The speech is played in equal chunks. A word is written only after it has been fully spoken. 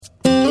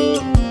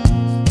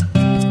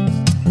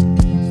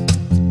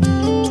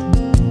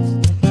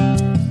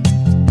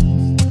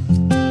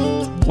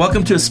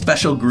Welcome to a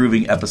special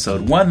grooving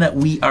episode, one that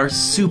we are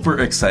super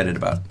excited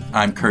about.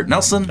 I'm Kurt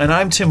Nelson. And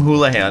I'm Tim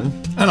Houlihan.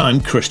 And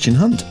I'm Christian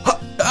Hunt.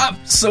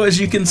 So as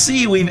you can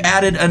see, we've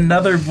added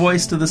another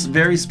voice to this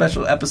very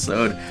special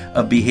episode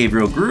of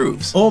Behavioral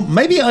Grooves. Or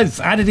maybe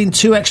I've added in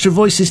 2 extra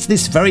voices to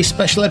this very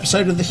special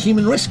episode of the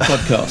Human Risk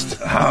podcast.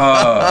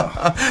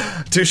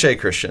 Touché,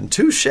 Christian.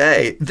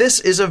 Touché. This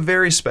is a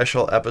very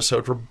special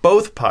episode for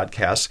both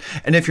podcasts.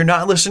 And if you're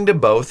not listening to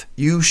both,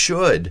 you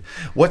should.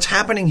 What's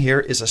happening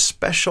here is a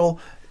special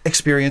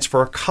experience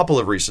for a couple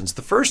of reasons.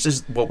 The first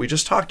is what we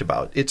just talked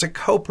about. It's a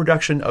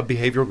co-production of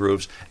Behavioral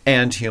Grooves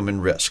and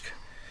Human Risk.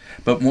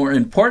 But more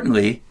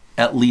importantly,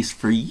 at least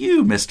for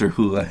you, Mr.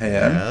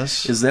 Houlihan,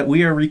 yes, is that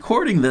we are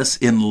recording this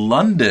in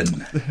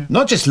London.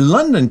 Not just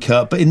London,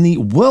 Kurt, but in the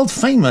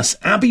world-famous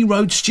Abbey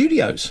Road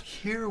Studios.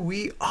 Here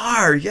we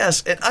are,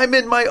 yes. And I'm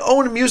in my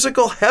own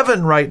musical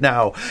heaven right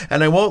now.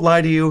 And I won't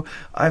lie to you,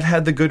 I've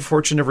had the good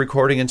fortune of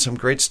recording in some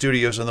great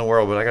studios in the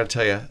world, but I got to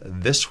tell you,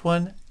 this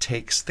one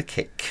takes the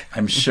cake.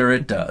 I'm sure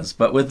it does.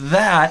 But with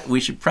that, we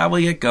should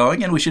probably get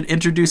going, and we should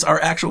introduce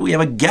we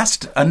have a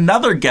guest,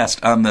 another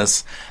guest on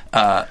this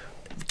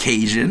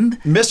occasion.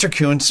 Mr.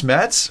 Koen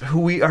Smets, who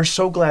we are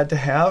so glad to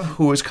have,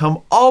 who has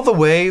come all the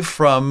way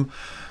from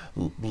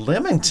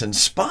Leamington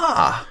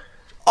Spa,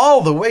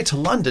 all the way to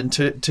London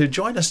to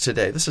join us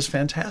today. This is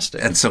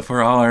fantastic. And so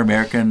for all our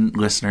American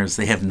listeners,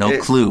 they have no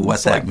clue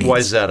what that means.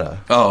 Wayzata.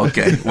 Oh,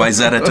 okay.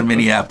 Wayzata to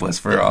Minneapolis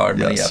for all our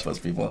Minneapolis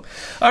people.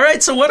 All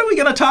right, so what are we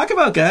going to talk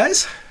about,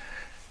 guys?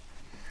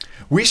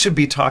 We should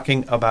be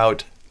talking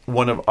about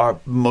one of our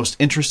most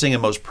interesting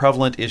and most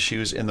prevalent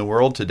issues in the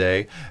world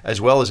today, as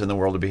well as in the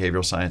world of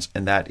behavioral science,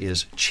 and that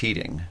is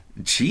cheating.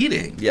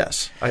 Cheating?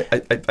 Yes. I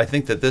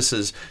think that this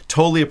is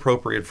totally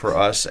appropriate for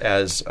us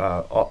as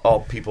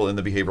all people in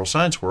the behavioral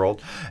science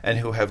world and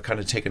who have kind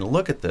of taken a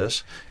look at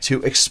this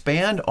to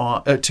expand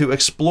on, to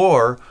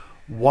explore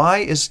why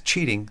is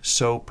cheating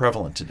so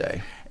prevalent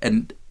today.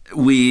 And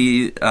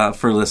we,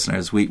 for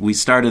listeners, we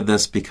started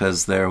this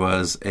because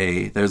there's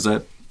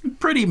a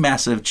pretty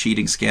massive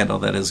cheating scandal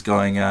that is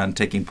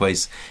taking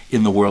place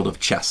in the world of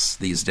chess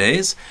these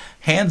days.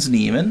 Hans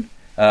Niemann,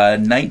 a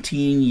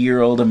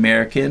 19-year-old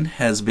American,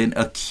 has been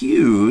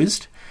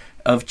accused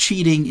of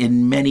cheating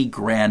in many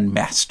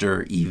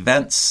Grandmaster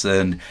events,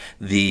 and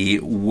the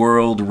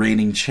world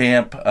reigning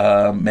champ,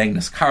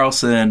 Magnus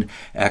Carlsen,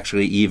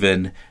 actually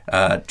even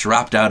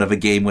dropped out of a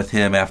game with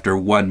him after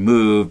one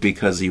move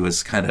because he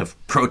was kind of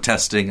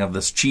protesting of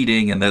this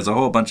cheating, and there's a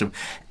whole bunch of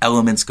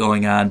elements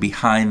going on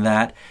behind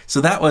that. So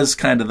that was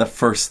kind of the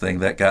first thing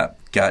that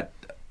it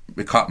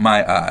caught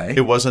my eye.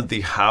 It wasn't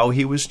the how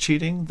he was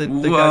cheating that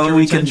got your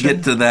we attention? can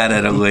get to that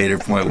at a later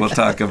point. We'll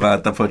talk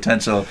about the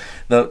potential,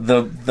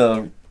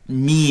 the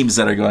memes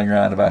that are going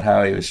around about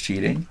how he was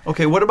cheating.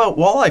 Okay, what about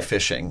walleye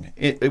fishing?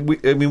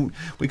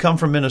 We come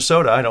from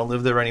Minnesota. I don't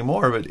live there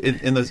anymore, but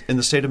in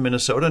the state of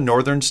Minnesota,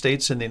 northern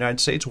states in the United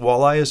States,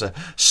 walleye is a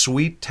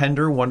sweet,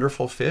 tender,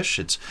 wonderful fish.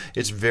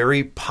 It's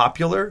very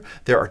popular.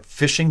 There are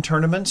fishing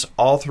tournaments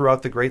all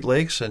throughout the Great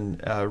Lakes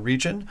and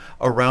region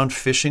around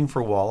fishing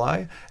for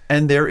walleye,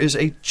 and there is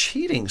a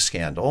cheating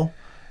scandal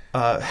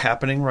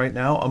happening right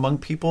now among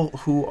people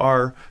who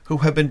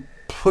have been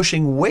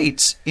pushing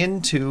weights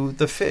into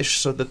the fish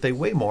so that they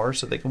weigh more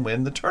so they can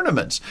win the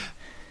tournaments.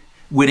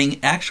 Winning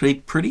actually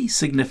pretty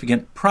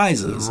significant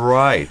prizes.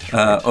 Right.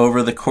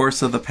 Over the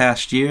course of the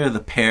past year, the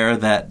pair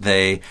that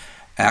they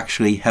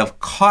actually have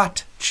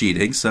caught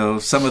cheating, so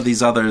some of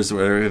these others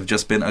have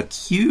just been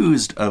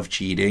accused of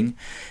cheating.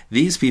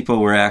 These people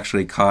were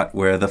actually caught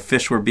where the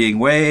fish were being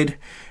weighed,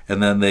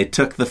 and then they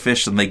took the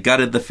fish and they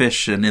gutted the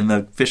fish, and in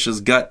the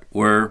fish's gut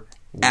were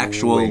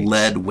actual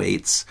lead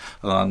weights,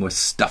 along with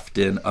stuffed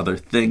in other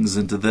things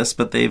into this.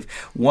 But they've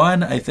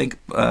won, I think,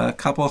 a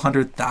couple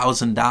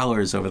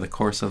 $100,000 over the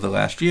course of the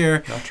last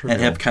year,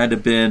 and have kind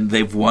of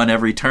they've won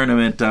every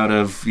tournament out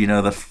of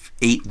the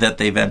 8 that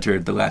they've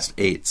entered, the last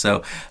 8.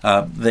 So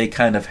they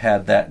kind of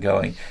had that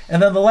going.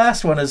 And then the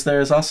last one is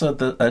there's also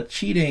a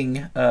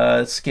cheating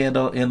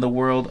scandal in the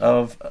world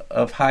of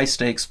high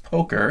stakes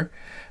poker,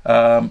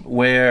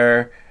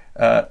 where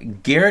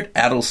Garrett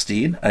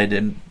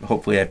Adelstein,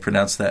 hopefully I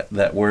pronounced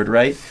that word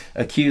right,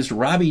 accused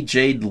Robbie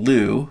Jade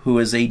Liu, who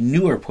is a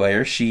newer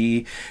player.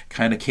 She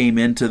kind of came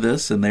into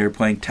this, and they were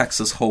playing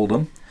Texas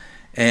Hold'em,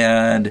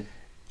 and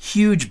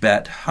huge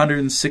bet,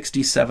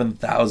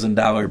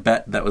 $167,000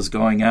 bet that was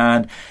going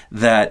on,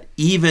 that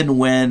even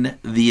when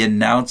the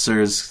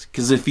announcers,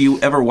 because if you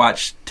ever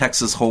watch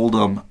Texas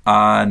Hold'em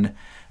on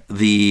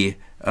the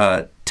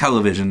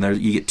television,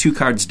 you get 2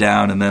 cards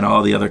down, and then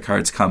all the other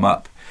cards come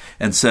up.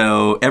 And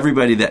so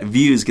everybody that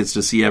views gets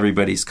to see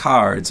everybody's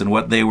cards. And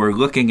what they were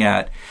looking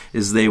at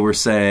is they were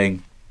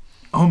saying,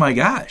 oh my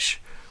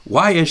gosh,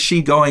 why is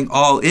she going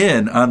all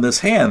in on this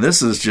hand?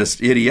 This is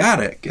just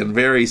idiotic. And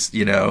very,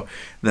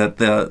 that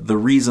the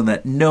reason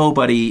that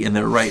nobody in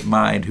their right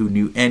mind who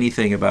knew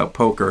anything about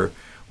poker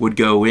would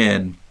go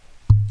in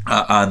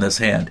on this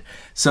hand.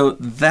 So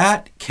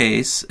that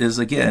case is,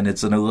 again,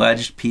 it's an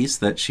alleged piece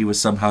that she was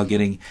somehow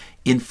getting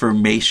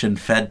information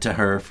fed to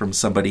her from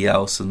somebody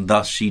else, and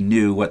thus she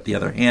knew what the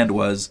other hand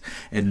was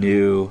and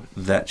knew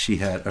that she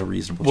had a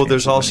reasonable chance. Well,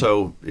 there's of winning.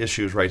 also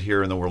issues right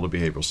here in the world of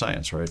behavioral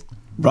science, right?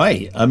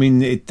 Right. I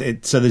mean,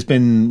 so there's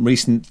been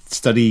recent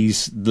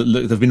studies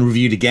that have been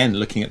reviewed again,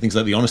 looking at things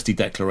like the Honesty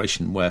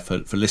Declaration, where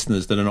for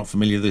listeners that are not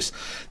familiar with this,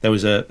 there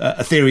was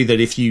a theory that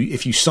if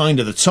you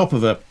signed at the top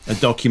of a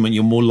document,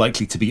 you're more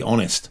likely to be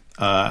honest.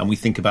 And we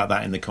think about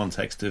that in the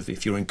context of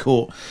if you're in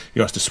court,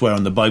 you're asked to swear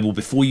on the Bible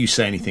before you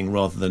say anything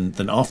rather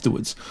than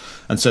afterwards.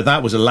 And so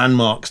that was a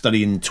landmark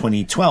study in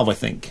 2012, I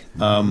think.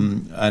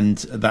 And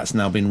that's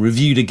now been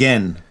reviewed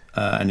again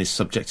and is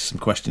subject to some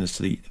questions as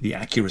to the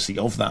accuracy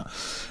of that.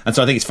 And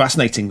so I think it's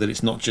fascinating that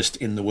it's not just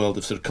in the world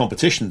of sort of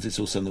competitions, it's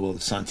also in the world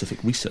of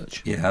scientific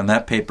research. Yeah, and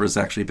that paper has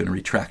actually been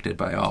retracted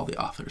by all the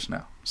authors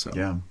now. So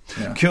Yeah.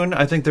 Kuhn,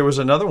 I think there was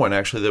another one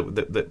actually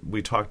that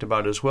we talked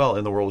about as well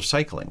in the world of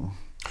cycling.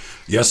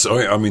 Yes,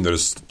 I mean,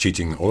 there's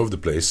cheating all over the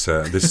place.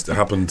 This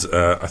happened,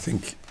 I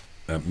think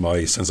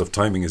my sense of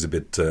timing is a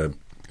bit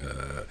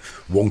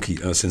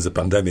wonky since the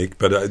pandemic,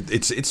 but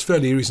it's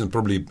fairly recent,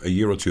 probably a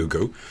year or two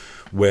ago,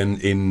 when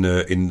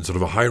in sort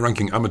of a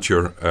high-ranking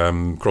amateur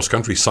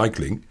cross-country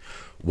cycling,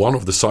 one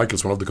of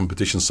the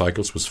competition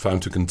cycles was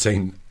found to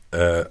contain,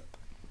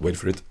 wait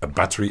for it, a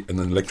battery and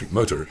an electric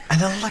motor.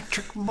 An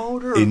electric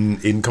motor?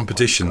 In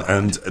competition.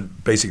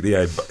 And basically,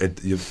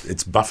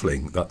 it's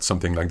baffling that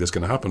something like this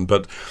can happen.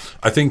 But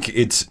I think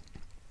it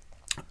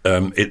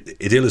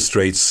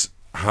illustrates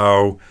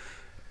how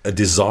a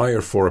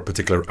desire for a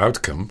particular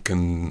outcome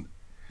can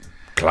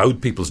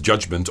cloud people's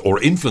judgment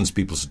or influence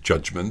people's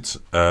judgment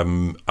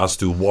as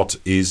to what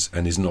is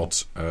and is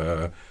not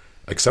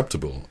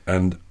acceptable.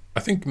 And I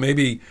think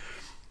maybe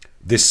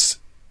this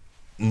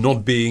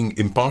not being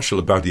impartial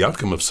about the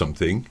outcome of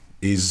something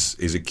is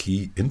a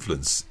key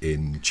influence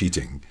in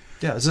cheating.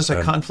 Yeah, is this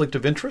a conflict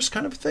of interest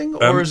kind of thing,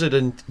 or is it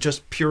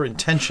just pure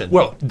intention?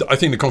 Well, I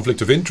think the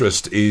conflict of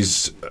interest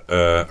is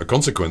a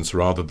consequence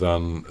rather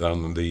than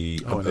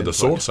the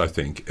source, I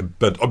think.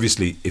 But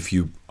obviously, if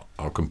you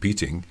are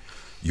competing,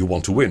 you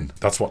want to win.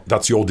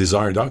 That's your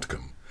desired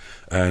outcome.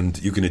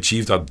 And you can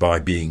achieve that by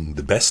being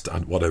the best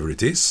at whatever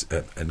it is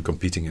and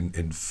competing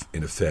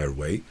in a fair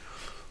way.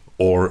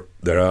 Or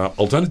there are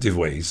alternative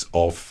ways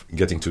of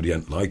getting to the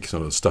end, like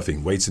sort of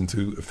stuffing weights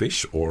into a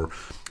fish or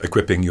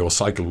equipping your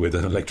cycle with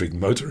an electric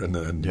motor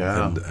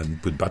and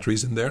put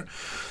batteries in there.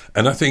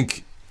 And I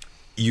think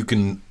you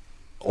can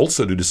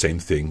also do the same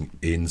thing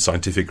in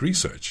scientific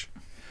research,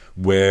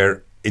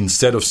 where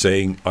instead of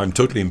saying, I'm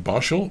totally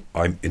impartial,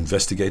 I'm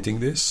investigating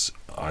this,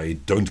 I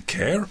don't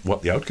care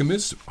what the outcome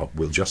is,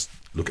 we'll just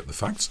look at the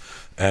facts,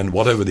 and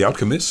whatever the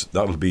outcome is,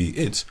 that'll be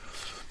it.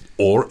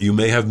 Or you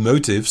may have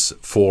motives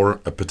for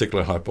a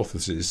particular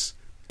hypothesis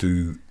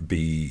to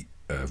be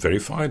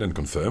verified and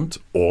confirmed,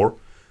 or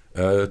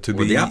to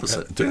be the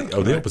opposite.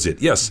 The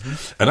opposite, yes.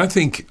 Mm-hmm. And I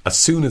think as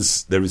soon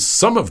as there is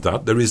some of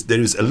that, there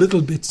is a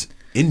little bit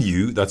in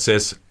you that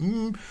says,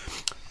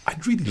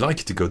 I'd really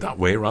like it to go that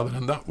way rather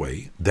than that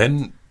way.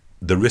 Then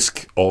the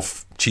risk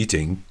of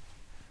cheating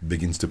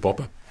begins to pop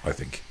up, I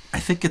think. I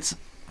think it's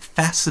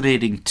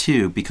fascinating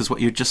too, because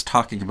what you're just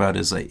talking about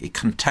is a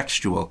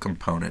contextual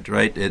component,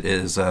 right? It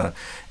is an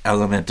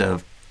element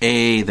of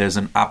there's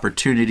an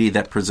opportunity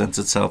that presents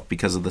itself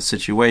because of the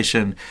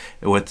situation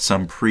with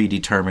some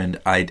predetermined,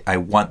 I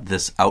want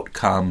this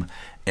outcome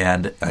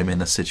and I'm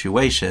in a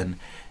situation.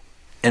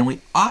 And we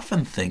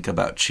often think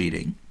about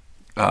cheating,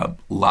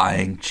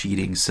 lying,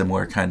 cheating,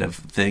 similar kind of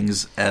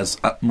things as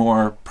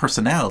more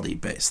personality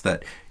based,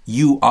 that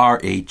you are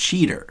a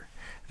cheater,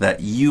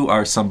 that you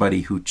are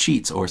somebody who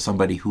cheats or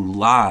somebody who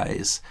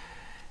lies.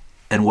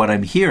 And what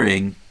I'm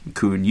hearing,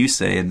 Kuhn, you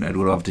say, and I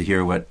would love to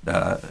hear what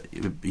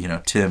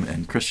Tim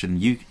and Christian,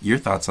 your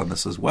thoughts on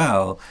this as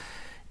well,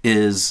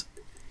 is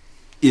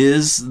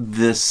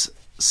this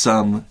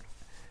some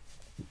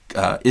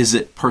is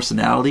it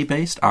personality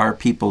based? Are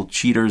people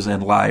cheaters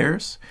and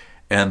liars,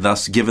 and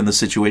thus given the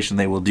situation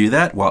they will do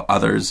that while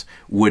others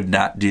would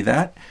not do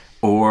that?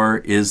 Or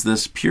is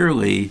this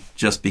purely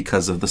just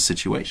because of the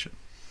situation?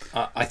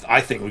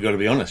 I think we've got to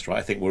be honest, right?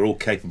 I think we're all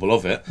capable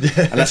of it.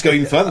 And let's go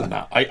even further than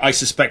that. I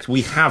suspect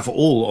we have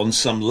all, on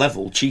some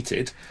level,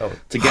 cheated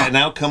to get an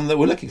outcome that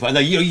we're looking for.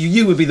 Now,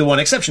 you would be the one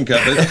exception,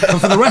 Kurt, but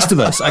for the rest of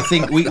us, I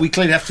think we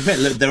clearly have to admit,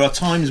 look, there are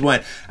times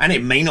when, and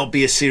it may not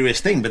be a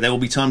serious thing, but there will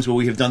be times where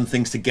we have done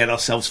things to get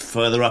ourselves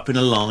further up in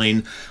a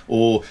line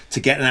or to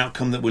get an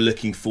outcome that we're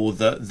looking for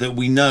that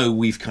we know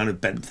we've kind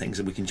of bent things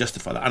and we can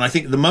justify that. And I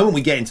think the moment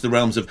we get into the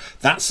realms of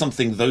that's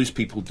something those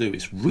people do,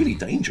 it's really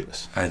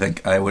dangerous. I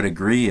think I would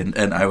agree.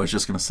 And I was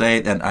just going to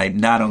say, and I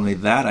not only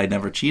that, I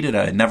never cheated,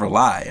 I never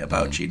lie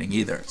about cheating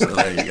either. So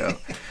there you go.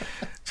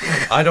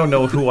 I don't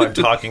know who I'm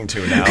talking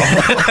to now.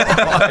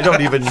 I don't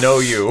even know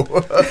you.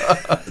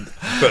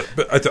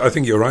 But I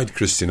think you're right,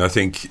 Christian. I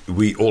think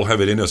we all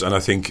have it in us. And I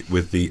think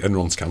with the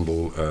Enron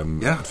scandal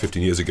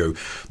 15 years ago,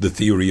 the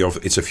theory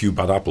of it's a few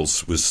bad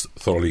apples was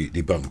thoroughly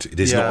debunked. It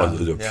is not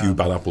a few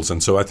bad apples.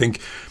 And so I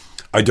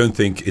don't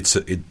think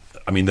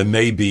I mean, there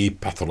may be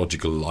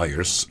pathological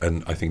liars,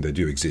 and I think they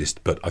do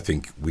exist, but I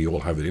think we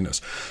all have it in us.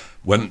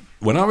 When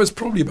I was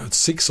probably about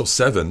 6 or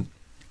 7,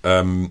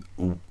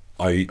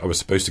 I was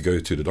supposed to go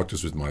to the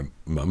doctors with my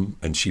mum,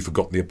 and she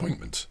forgot the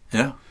appointment.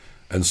 Yeah.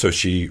 And so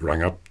she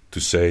rang up to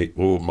say,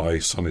 "Oh, my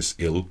son is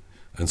ill,"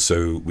 and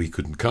so we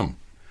couldn't come.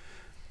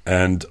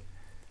 And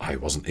I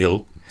wasn't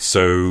ill,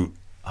 so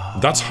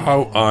that's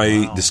how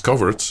I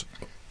discovered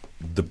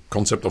the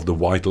concept of the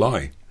white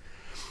lie.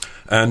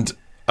 And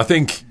I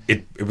think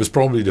it was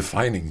probably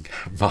defining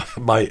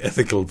my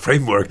ethical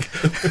framework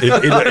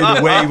in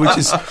a way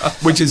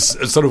which is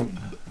sort of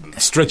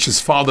stretches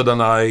farther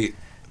than I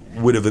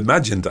would have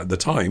imagined at the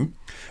time.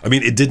 I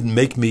mean, it didn't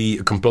make me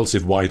a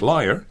compulsive white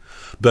liar,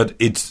 but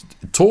it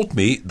taught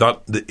me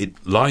that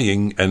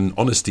lying and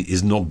honesty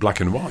is not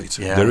black and white.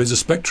 Yeah. There is a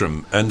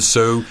spectrum. And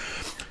so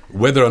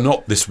whether or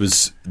not this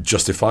was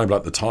justifiable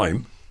at the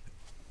time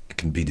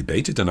can be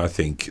debated. And I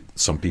think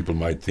some people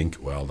might think,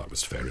 well, that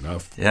was fair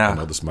enough. Yeah. And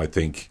others might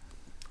think,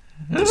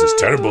 this is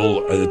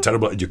terrible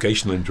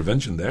educational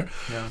intervention there.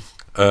 Yeah.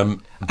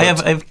 I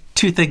have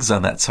 2 things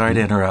on that. Sorry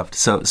to interrupt.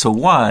 So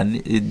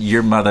one,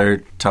 your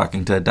mother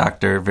talking to a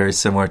doctor, very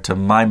similar to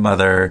my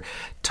mother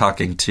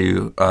talking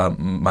to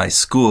my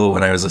school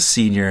when I was a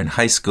senior in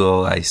high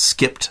school. I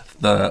skipped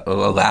the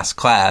last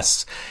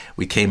class.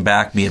 We came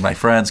back, me and my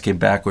friends came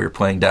back. We were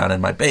playing down in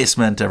my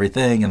basement,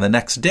 everything. And the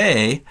next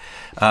day,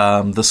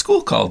 the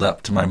school called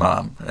up to my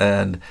mom.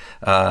 And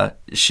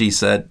she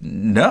said,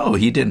 no,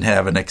 he didn't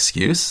have an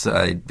excuse.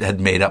 I had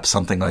made up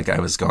something like I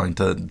was going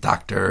to the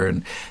doctor.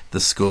 And the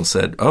school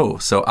said, oh,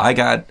 so I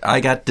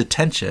got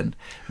detention.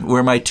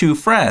 Where my 2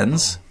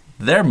 friends,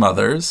 their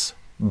mothers,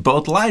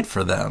 both lied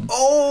for them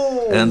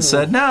and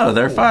said, no,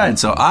 they're fine.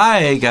 So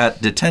I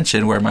got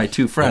detention where my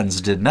 2 friends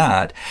did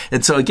not.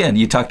 And so, again,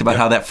 you talked about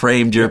how that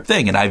framed your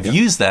thing. And I've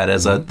used that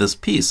as this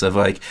piece of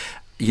like,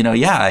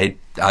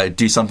 I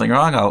do something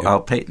wrong,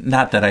 I'll pay.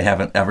 Not that I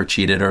haven't ever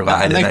cheated or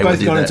lied. And they've I would both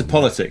do gone that. into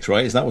politics,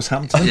 right? Is that what's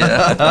happened to them?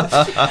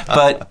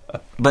 Yeah.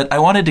 But I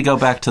wanted to go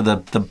back to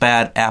the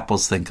bad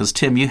apples thing, because,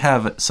 Tim, you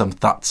have some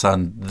thoughts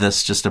on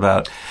this, just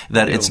about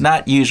that it's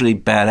not usually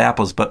bad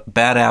apples, but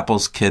bad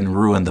apples can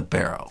ruin the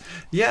barrel.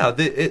 Yeah,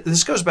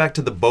 this goes back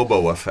to the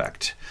Bobo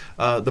effect.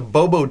 The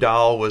Bobo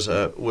doll was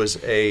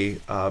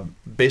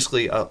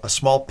basically a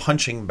small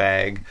punching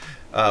bag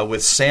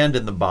with sand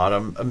in the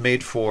bottom,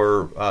 made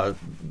for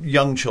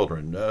young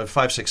children,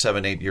 5, 6,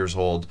 7, 8 years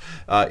old,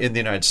 in the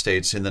United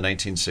States in the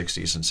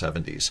 1960s and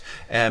 70s.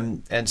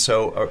 And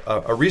so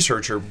a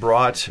researcher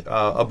brought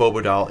a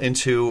Bobo doll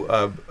into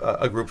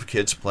a group of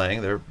kids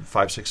playing. They're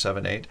 5, 6,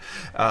 7, 8,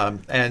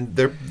 and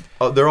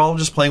they're all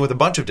just playing with a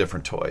bunch of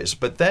different toys.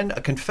 But then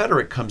a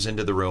Confederate comes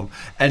into the room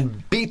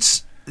and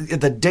beats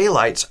the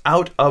daylights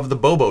out of the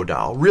Bobo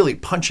doll, really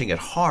punching it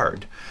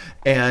hard,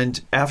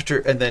 and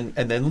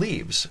then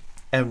leaves.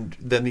 And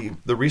then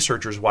the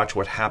researchers watch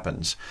what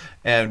happens.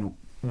 And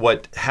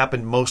what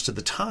happened most of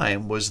the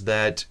time was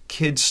that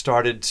kids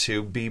started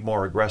to be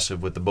more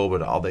aggressive with the Bobo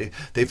doll.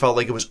 They felt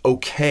like it was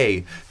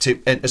okay to,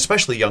 and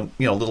especially young,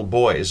 little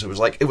boys. It was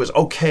like it was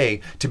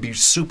okay to be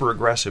super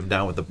aggressive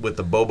now with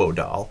the Bobo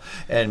doll.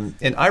 And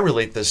I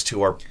relate this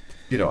to our,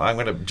 I'm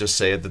going to just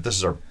say that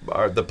this is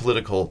the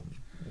political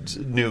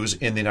news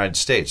in the United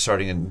States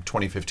starting in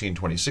 2015,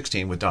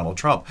 2016 with Donald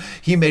Trump.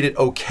 He made it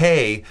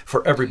okay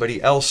for everybody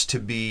else to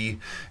be,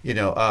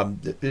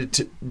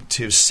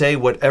 to say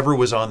whatever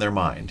was on their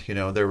mind.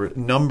 There were a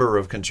number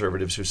of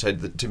conservatives who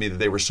said to me that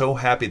they were so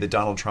happy that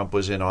Donald Trump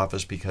was in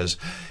office because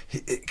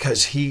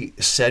he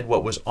said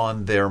what was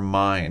on their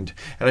mind.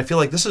 And I feel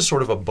like this is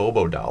sort of a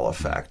Bobo doll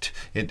effect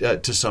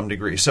to some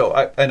degree. So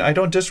I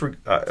don't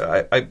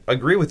I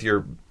agree with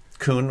your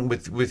Kuhn,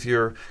 with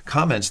your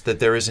comments that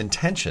there is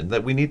intention,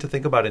 that we need to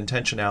think about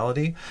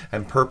intentionality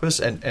and purpose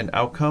and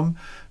outcome.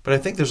 But I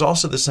think there's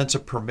also the sense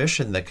of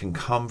permission that can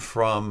come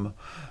from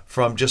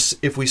just,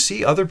 if we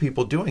see other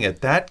people doing it,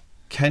 that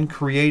can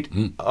create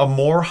a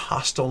more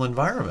hostile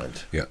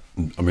environment. Yeah,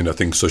 I mean, I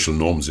think social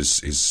norms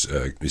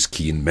is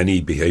key in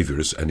many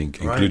behaviors, and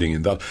including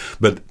in that.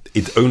 But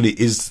it only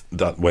is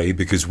that way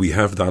because we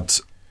have that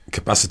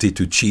capacity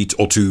to cheat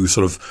or to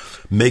sort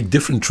of make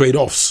different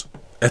trade-offs,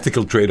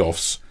 ethical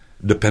trade-offs,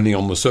 depending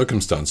on the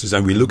circumstances.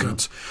 And we look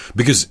at,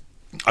 because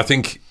I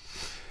think,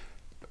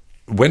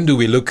 when do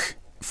we look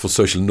for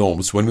social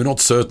norms? When we're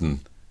not certain.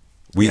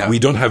 We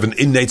don't have an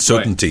innate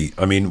certainty.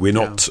 Right. I mean, we're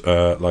not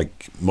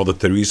like Mother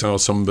Teresa or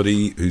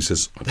somebody who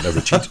says, I'd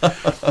never cheat.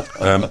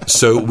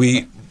 So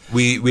we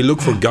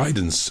look for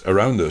guidance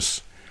around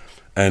us.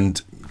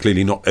 And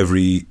clearly not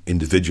every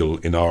individual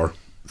in our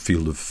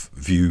field of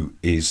view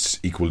is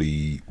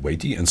equally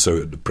weighty. And so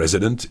the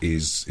president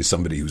is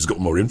somebody who's got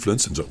more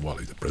influence. And so, well,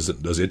 if the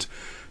president does it,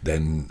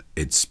 then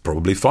it's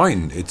probably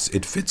fine.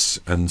 It fits.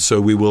 And so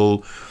we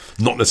will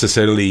not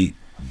necessarily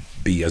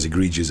be as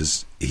egregious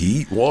as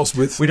he was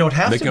with we don't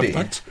have making to up be.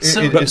 facts.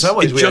 In some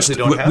ways, we actually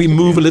don't have we to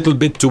move be. a little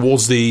bit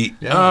towards the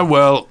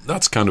well,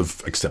 that's kind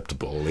of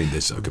acceptable in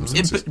this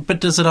circumstances. But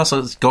does it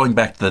also, going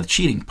back to the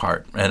cheating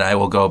part, and I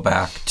will go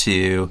back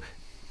to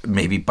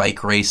maybe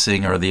bike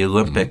racing or the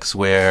Olympics,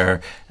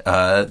 where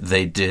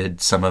they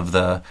did some of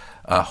the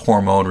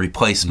hormone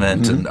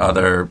replacement and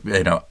other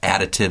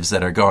additives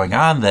that are going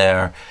on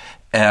there,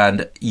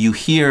 and you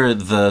hear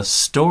the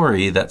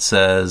story that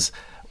says,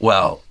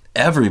 well,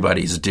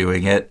 everybody's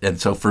doing it,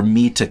 and so for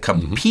me to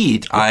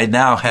compete, I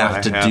now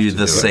have to do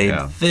the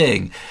same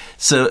thing.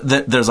 So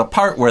there's a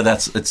part where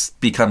it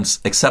becomes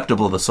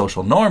acceptable, the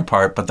social norm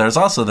part, but there's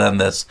also then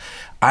this,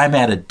 I'm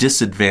at a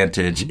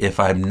disadvantage if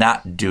I'm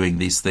not doing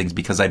these things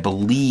because I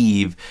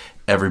believe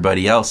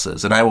everybody else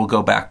is. And I will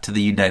go back to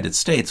the United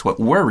States. What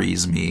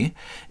worries me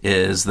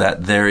is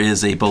that there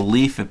is a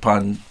belief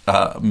upon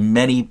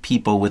many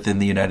people within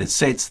the United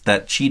States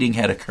that cheating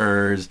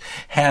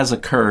has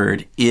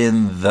occurred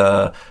in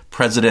the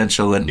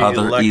presidential and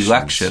other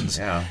elections.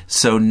 Yeah.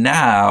 So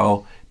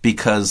now,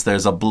 because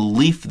there's a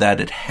belief that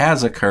it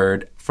has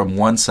occurred from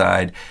one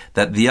side,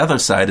 that the other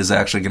side is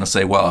actually going to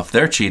say, well, if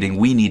they're cheating,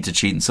 we need to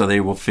cheat, and so they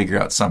will figure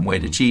out some way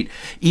to cheat.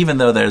 Even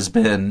though there's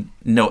been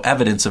no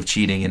evidence of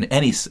cheating in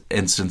any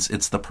instance,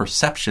 it's the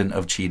perception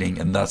of cheating,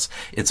 and thus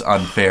it's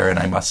unfair, and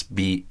I must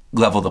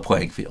level the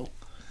playing field.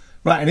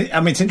 Right,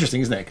 and it's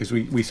interesting, isn't it? Because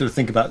we sort of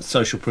think about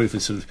social proof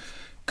as sort of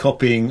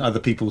copying other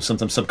people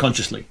sometimes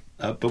subconsciously.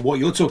 But what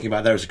you're talking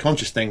about there is a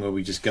conscious thing where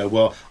we just go,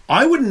 well,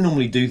 I wouldn't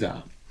normally do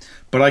that.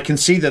 But I can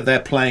see that they're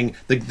playing,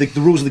 the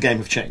rules of the game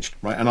have changed,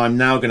 right? And I'm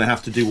now going to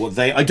have to do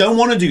I don't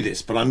want to do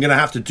this, but I'm going to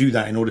have to do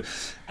that in order.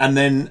 And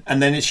then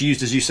it's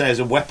used, as you say, as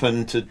a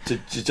weapon to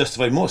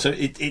justify more. So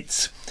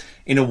it's,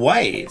 in a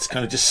way, it's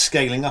kind of just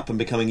scaling up and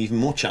becoming even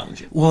more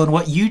challenging. Well, and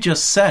what you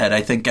just said,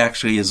 I think,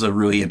 actually is a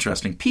really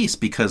interesting piece,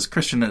 because,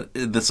 Christian,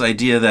 this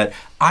idea that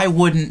I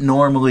wouldn't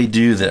normally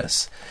do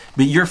this,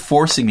 but you're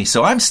forcing me,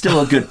 so I'm still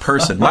a good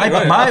person.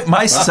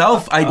 My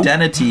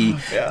self-identity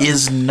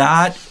is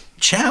not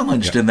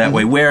challenged in that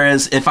way.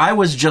 Whereas if I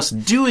was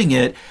just doing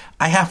it,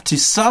 I have to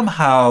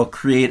somehow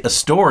create a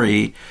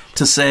story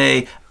to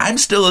say, I'm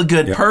still a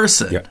good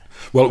person. Yeah.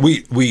 Well,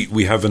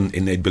 we have an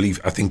innate belief.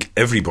 I think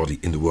everybody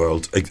in the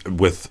world,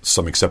 with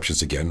some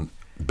exceptions again,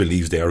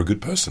 believes they are a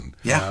good person.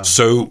 Yeah.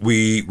 So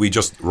we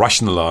just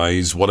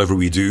rationalize whatever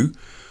we do,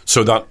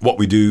 so that what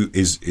we do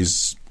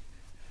is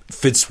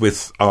fits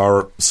with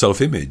our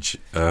self-image,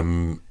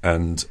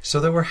 and so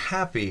that we're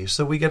happy.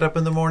 So we get up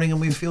in the morning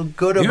and we feel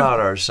good about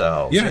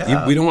ourselves.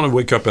 Yeah, we don't want to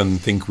wake up and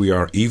think we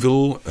are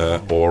evil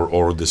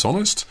or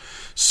dishonest.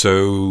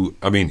 So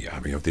I mean,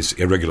 we have these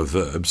irregular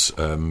verbs.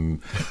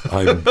 I'm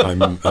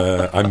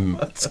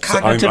it's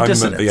cognitive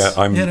dissonance.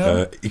 I'm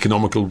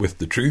economical with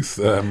the truth.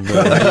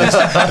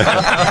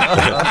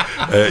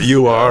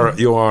 You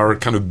are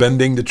kind of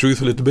bending the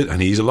truth a little bit,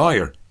 and he's a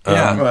liar.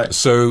 Right.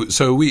 So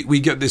we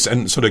get this,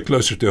 and sort of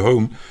closer to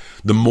home,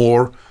 the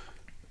more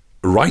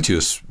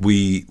righteous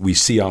we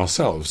see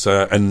ourselves,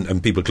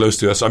 and people close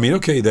to us. I mean,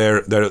 okay,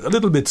 they're a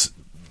little bit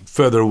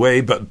further away,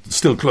 but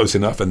still close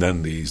enough. And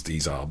then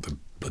these are the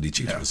bloody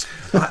cheaters.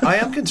 I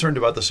am concerned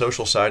about the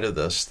social side of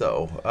this,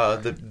 though,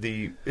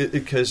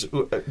 because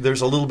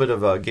there's a little bit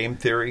of a game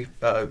theory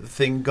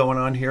thing going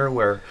on here,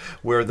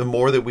 where the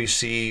more that we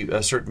see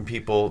certain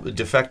people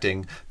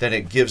defecting, then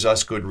it gives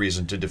us good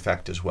reason to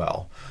defect as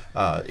well,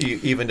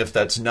 even if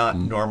that's not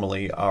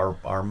normally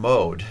our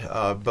mode.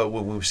 But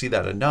when we see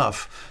that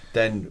enough,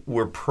 then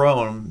we're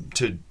prone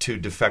to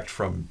defect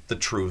from the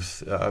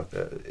truth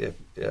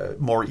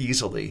more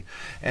easily,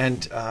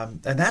 and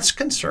that's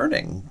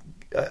concerning.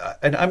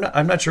 And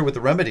I'm not sure what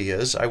the remedy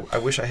is. I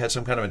wish I had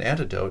some kind of an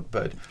antidote,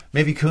 but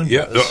maybe Kuhn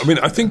does. No, I mean,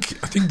 I think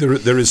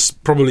there is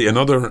probably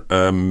another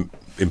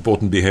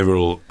important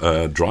behavioral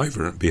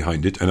driver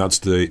behind it, and that's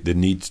the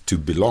need to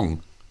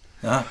belong.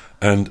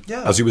 And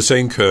as you were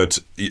saying, Kurt,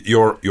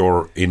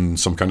 you're in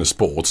some kind of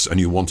sports and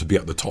you want to be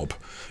at the top,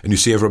 and you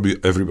see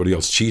everybody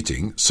else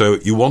cheating, so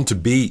you want to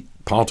be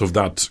part of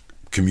that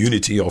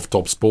community of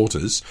top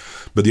sporters.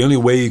 But the only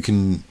way you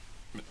can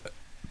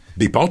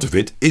be part of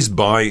it is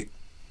by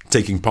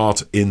taking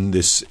part in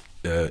this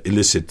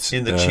illicit...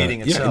 In the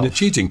cheating itself. Yeah, in the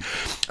cheating.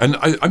 And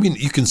I mean,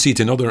 you can see it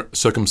in other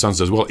circumstances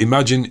as well.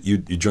 Imagine you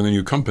join a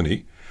new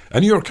company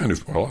and you're kind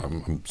of, well,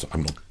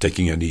 I'm not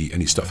taking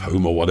any stuff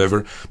home or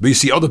whatever, but you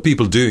see other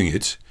people doing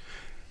it,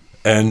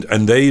 and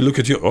they look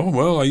at you, oh,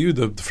 well, are you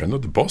the friend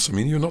of the boss? I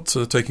mean, you're not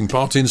taking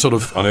part in sort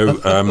of,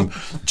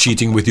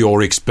 cheating with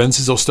your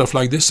expenses or stuff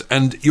like this,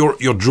 and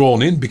you're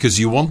drawn in because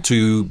you want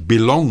to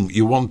belong.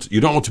 You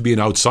don't want to be an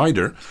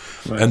outsider.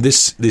 Right. And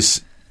this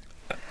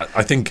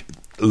I think,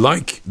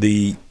 like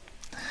the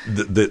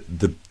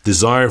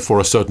desire for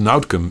a certain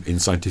outcome in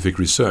scientific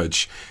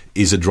research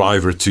is a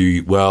driver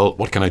to, well,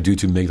 what can I do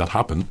to make that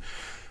happen?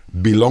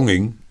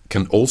 Belonging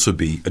can also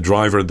be a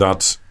driver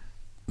that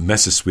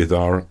messes with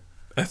our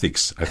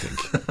ethics, I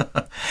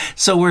think.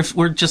 So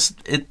we're just...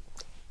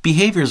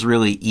 Behavior is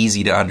really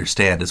easy to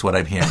understand, is what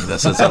I'm hearing.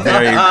 This is a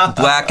very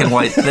black and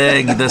white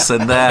thing, this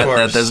and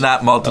that there's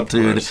not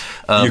multitude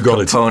of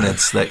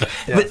components. But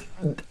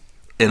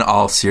in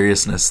all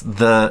seriousness,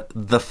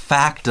 the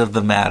fact of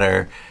the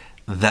matter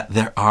that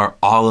there are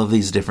all of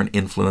these different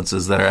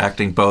influences that are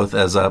acting both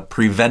as a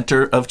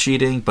preventer of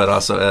cheating, but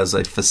also as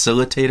a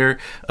facilitator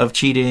of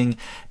cheating.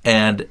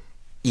 And,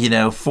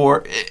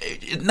 for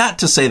not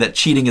to say that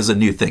cheating is a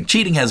new thing.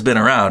 Cheating has been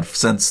around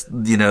since,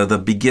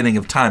 the beginning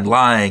of time,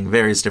 lying,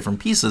 various different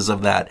pieces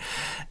of that.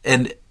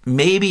 And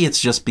maybe it's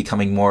just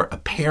becoming more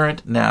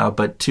apparent now,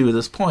 but to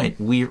this point,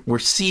 we're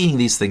seeing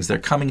these things. They're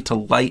coming to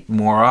light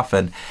more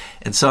often.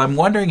 And so I'm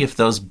wondering if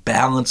those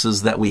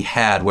balances that we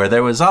had, where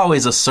there was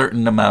always a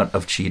certain amount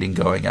of cheating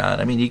going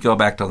on. I mean, you go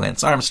back to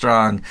Lance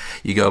Armstrong,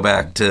 you go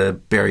back to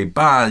Barry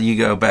Bonds, you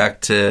go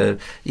back to,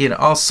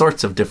 all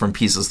sorts of different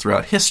pieces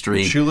throughout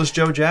history. Shoeless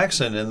Joe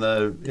Jackson in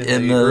the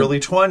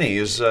early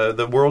 20s,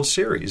 the World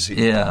Series. He,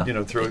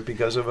 threw it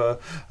because of a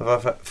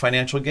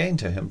financial gain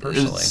to him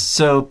personally.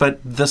 So, but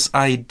this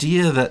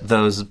idea that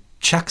those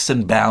checks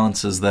and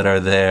balances that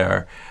are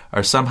there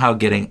are somehow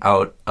getting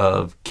out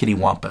of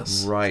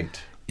kittywampus.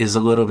 Right. Is a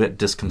little bit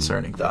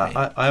disconcerting for me.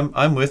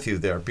 I'm with you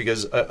there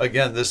because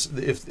again, this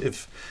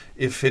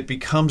if it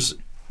becomes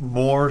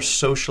more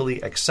socially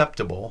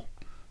acceptable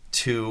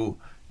to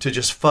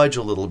just fudge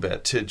a little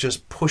bit, to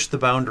just push the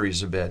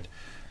boundaries a bit,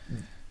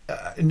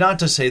 not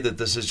to say that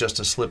this is just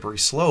a slippery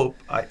slope.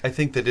 I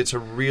think that it's a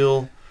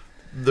real.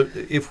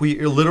 If we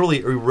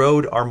literally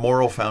erode our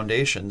moral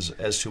foundations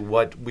as to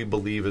what we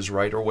believe is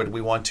right or what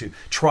we want to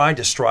try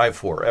to strive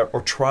for or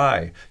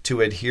try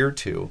to adhere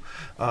to,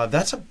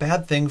 that's a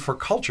bad thing for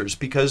cultures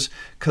because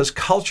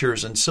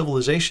cultures and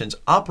civilizations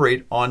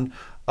operate on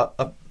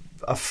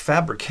a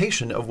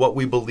fabrication of what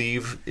we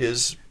believe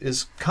is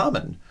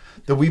common,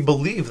 that we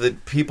believe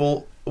that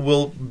people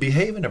will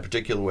behave in a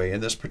particular way in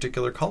this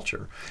particular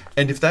culture.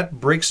 And if that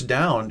breaks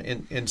down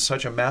in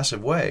such a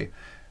massive way,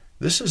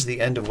 this is the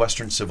end of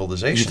Western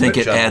civilization. You think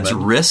it adds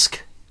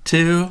risk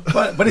to?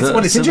 But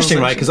it's interesting,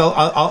 right? Because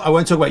I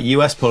won't talk about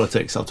US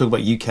politics. I'll talk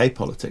about UK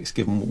politics.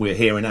 Given we're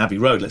here in Abbey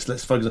Road,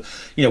 let's focus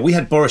on. We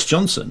had Boris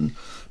Johnson,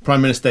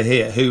 Prime Minister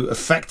here, who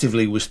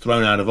effectively was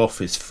thrown out of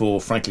office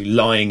for, frankly,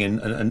 lying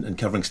and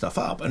covering stuff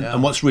up.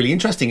 And what's really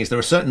interesting is there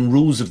are certain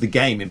rules of the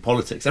game in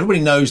politics.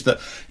 Everybody knows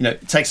that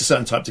it takes a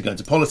certain time to go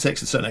into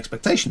politics and certain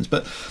expectations.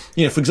 But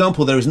for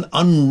example, there is an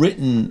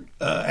unwritten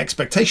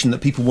expectation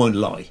that people won't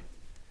lie.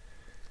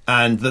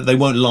 And that they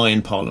won't lie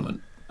in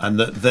Parliament. And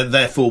that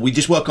therefore we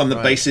just work on the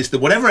basis that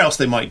whatever else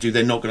they might do,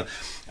 they're not going to.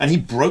 And he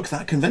broke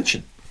that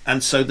convention.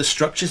 And so the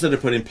structures that are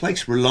put in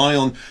place rely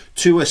on,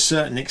 to a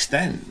certain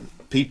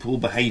extent, people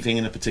behaving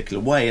in a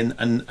particular way.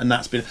 And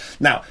that's been.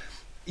 Now,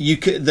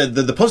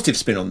 the positive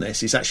spin on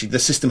this is actually the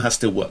system has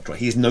still worked, right?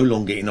 He is no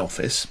longer in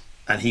office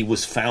and he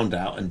was found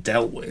out and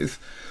dealt with.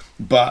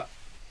 But.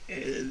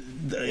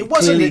 It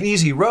wasn't an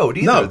easy road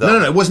either.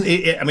 No. It wasn't.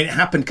 It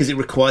happened because it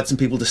required some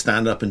people to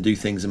stand up and do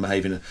things and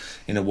behave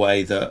in a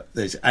way that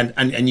there's.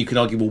 And you could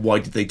argue, well, why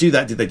did they do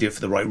that? Did they do it for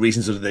the right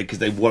reasons, or because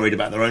they worried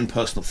about their own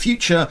personal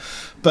future?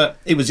 But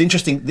it was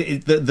interesting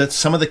that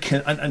some of the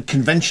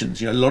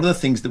conventions, a lot of the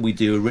things that we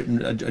do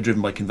are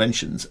driven by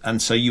conventions,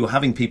 and so you were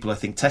having people, I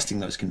think,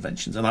 testing those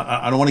conventions. And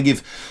I want to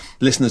give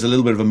listeners a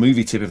little bit of a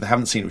movie tip if they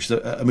haven't seen it, which is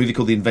a movie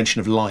called The Invention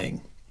of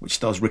Lying, which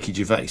stars Ricky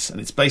Gervais.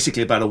 And it's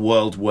basically about a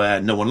world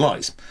where no one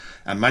lies.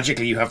 And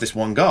magically you have this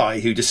one guy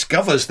who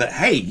discovers that,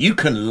 hey, you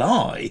can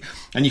lie.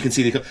 And you can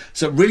see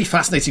so really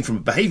fascinating from a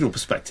behavioural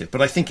perspective.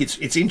 But I think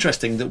it's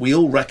interesting that we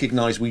all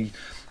recognise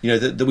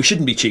that we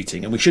shouldn't be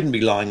cheating and we shouldn't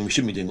be lying and we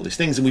shouldn't be doing all these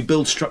things. And we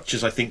build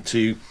structures, I think,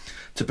 to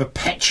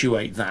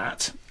perpetuate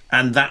that.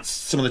 And that's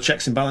some of the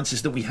checks and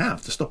balances that we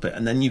have to stop it.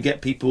 And then you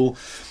get people...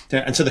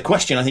 And so the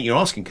question I think you're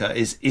asking, Kurt,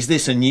 is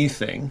this a new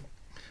thing?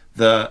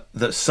 That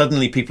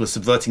suddenly people are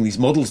subverting these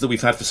models that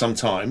we've had for some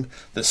time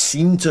that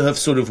seem to have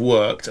sort of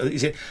worked.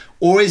 Is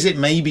it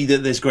maybe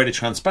that there's greater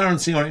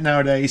transparency on it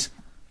nowadays?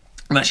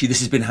 And actually this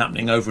has been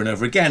happening over and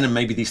over again, and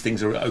maybe these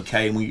things are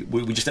okay and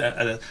we just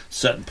at a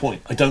certain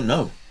point. I don't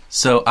know.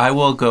 So I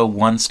will go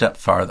one step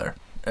farther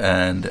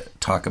and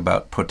talk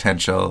about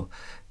potential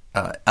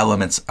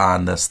elements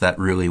on this that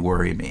really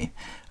worry me.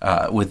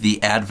 With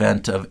the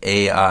advent of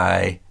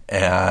AI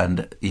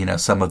and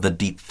some of the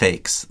deep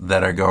fakes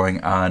that are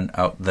going on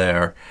out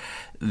there,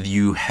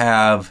 you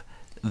have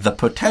the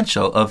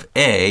potential of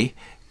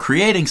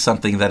creating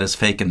something that is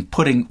fake and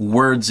putting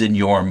words in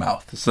your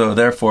mouth. So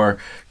therefore,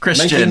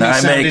 Christian,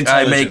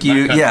 I'm making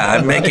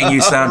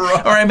you sound,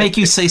 or I make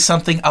you say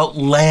something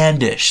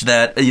outlandish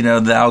that,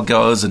 now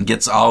goes and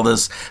gets all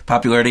this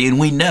popularity. And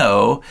we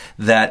know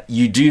that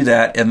you do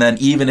that, and then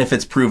even if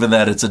it's proven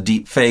that it's a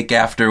deep fake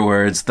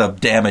afterwards, the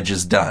damage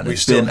is done.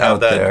 It's been out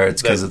there.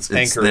 It's because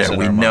it's there.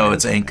 We know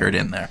it's anchored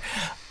in there.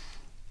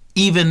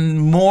 Even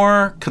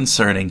more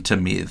concerning to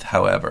me,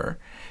 however,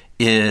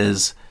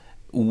 is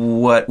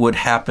what would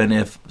happen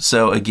if,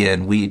 so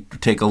again, we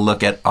take a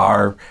look at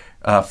our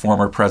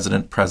former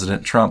president,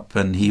 President Trump,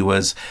 and he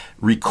was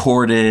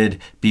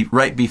recorded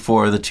right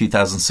before the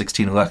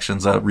 2016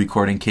 elections. A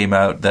recording came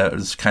out that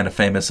was kind of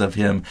famous of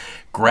him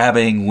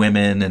grabbing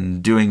women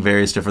and doing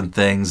various different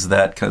things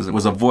because it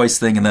was a voice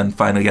thing, and then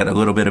finally got a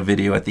little bit of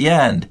video at the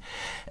end.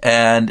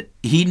 And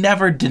he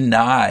never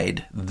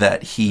denied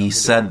that he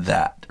said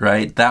that,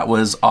 right? That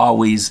was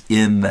always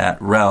in that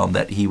realm,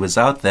 that he was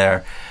out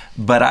there.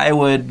 But I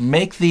would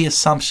make the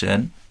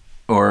assumption,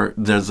 or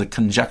there's a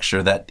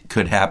conjecture that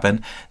could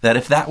happen, that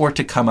if that were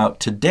to come out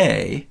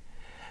today,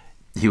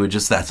 he would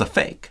just, that's a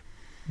fake.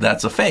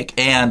 That's a fake.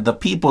 And the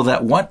people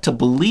that want to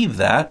believe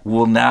that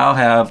will now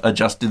have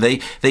adjusted.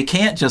 They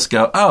can't just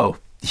go, oh,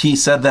 he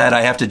said that,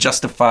 I have to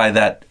justify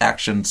that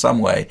action some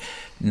way.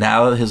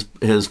 Now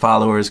his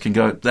followers can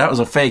go, that was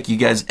a fake. You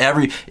guys,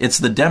 it's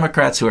the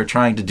Democrats who are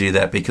trying to do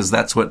that because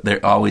that's what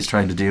they're always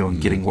trying to do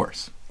and getting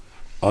worse.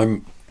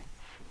 I'm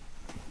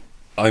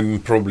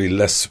probably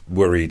less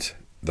worried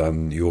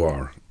than you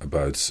are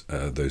about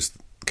those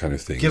kind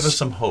of things. Give us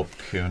some hope,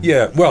 Kuhn.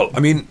 Yeah, well, I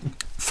mean,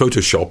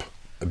 Photoshop,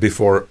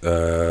 before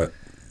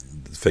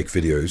fake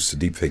videos,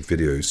 deep fake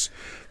videos,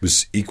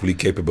 was equally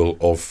capable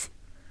of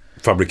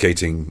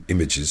fabricating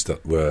images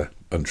that were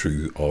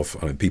untrue of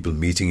people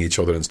meeting each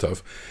other and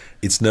stuff.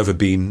 It's never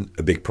been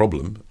a big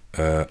problem,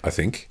 I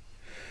think.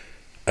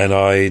 And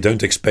I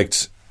don't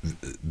expect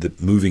the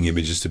moving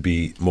images to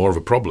be more of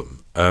a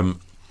problem.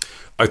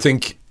 I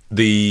think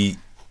the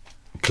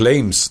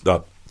claims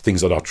that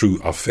things that are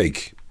true are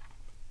fake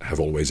have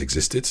always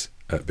existed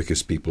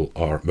because people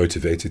are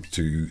motivated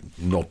to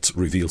not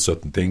reveal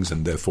certain things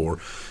and therefore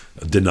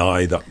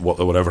deny that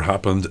whatever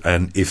happened.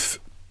 And if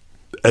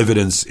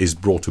evidence is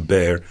brought to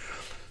bear,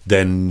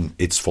 then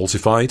it's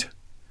falsified.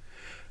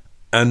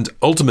 And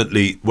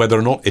ultimately, whether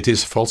or not it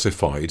is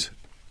falsified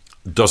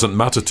doesn't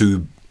matter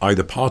to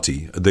either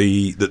party.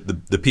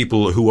 The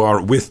people who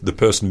are with the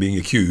person being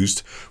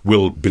accused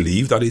will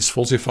believe that it's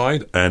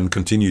falsified and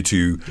continue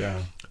to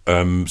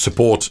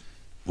support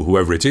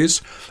whoever it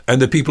is.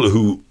 And the people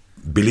who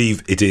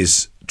believe it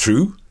is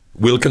true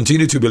will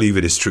continue to believe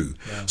it is true.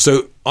 Yeah.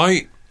 So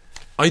I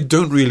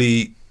don't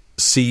really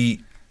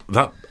see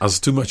that as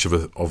too much of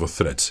a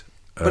threat.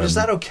 But is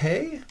that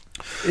okay?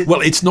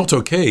 Well, it's not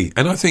okay.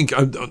 And I think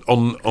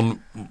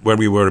on where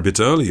we were a bit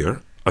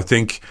earlier, I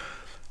think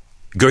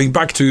going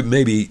back to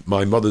maybe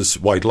my mother's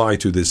white lie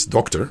to this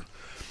doctor,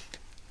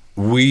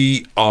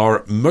 we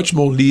are much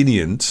more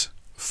lenient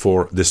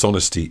for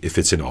dishonesty if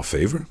it's in our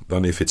favor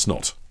than if it's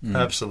not.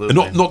 Absolutely.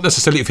 Not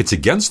necessarily if it's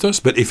against us,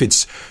 but if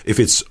it's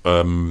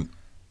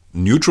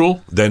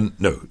neutral, then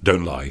no,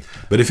 don't lie.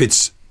 But if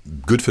it's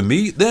good for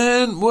me,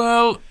 then,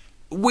 well,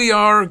 we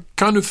are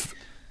kind of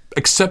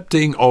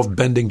accepting of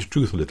bending the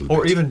truth a little bit.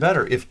 Or even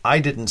better, if I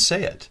didn't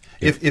say it.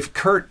 Yeah. If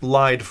Kurt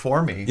lied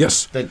for me,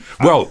 yes, then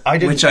I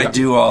didn't. Which I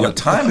do all the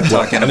time,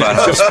 talking about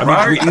how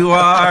smart you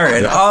are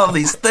and all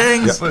these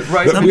things. Yeah.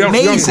 But we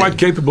are quite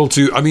capable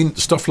to. I mean,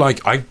 stuff like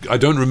I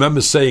don't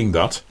remember saying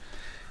that,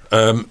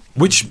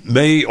 which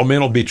may or may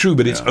not be true,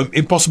 but it's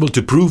impossible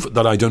to prove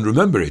that I don't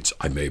remember it.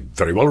 I may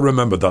very well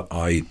remember that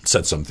I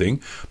said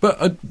something,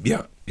 but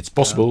it's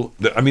possible.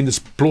 Yeah. I mean, this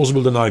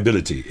plausible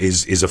deniability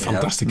is a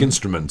fantastic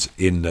instrument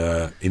in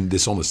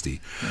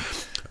dishonesty.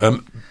 Yeah.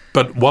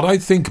 But what I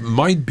think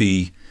might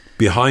be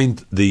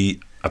behind the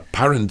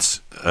apparent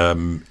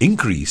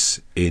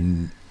increase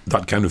in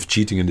that kind of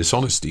cheating and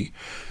dishonesty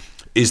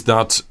is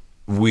that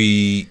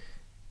we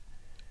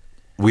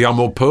are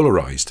more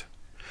polarized.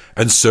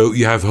 And so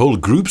you have whole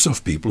groups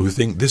of people who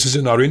think this is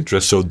in our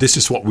interest, so this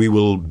is what we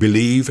will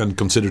believe and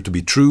consider to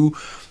be true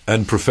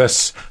and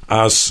profess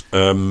as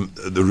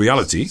the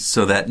reality.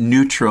 So that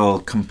neutral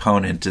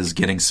component is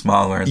getting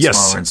smaller and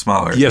smaller and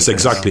smaller. Yes,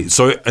 exactly.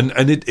 So and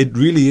it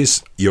really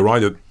is, you're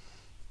either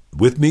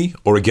with me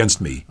or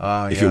against me.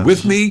 If you're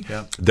with me,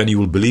 then you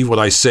will believe what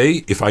I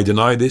say. If I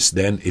deny this,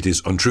 then it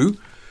is untrue.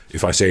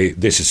 If I say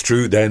this is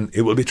true, then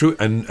it will be true,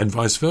 and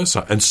vice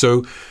versa. And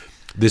so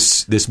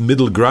this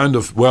middle ground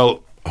of,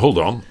 well, hold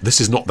on,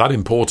 this is not that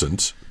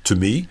important to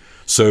me.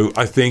 So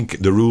I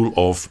think the rule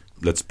of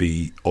let's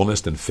be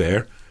honest and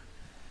fair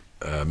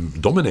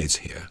dominates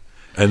here.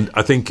 And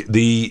I think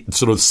the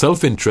sort of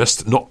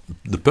self-interest, not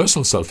the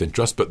personal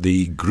self-interest, but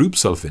the group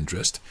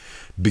self-interest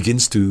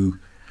begins to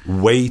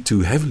weigh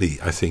too heavily,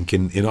 I think,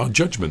 in our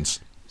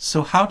judgments.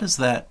 So how does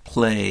that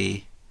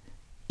play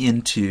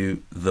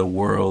into the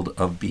world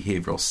of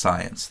behavioral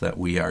science that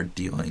we are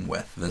dealing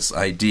with? This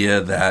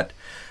idea that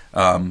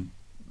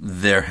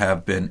there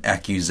have been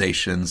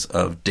accusations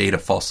of data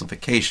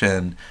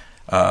falsification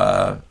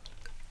and,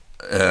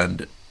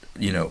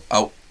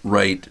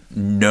 outright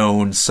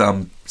known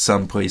some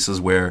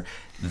places where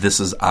this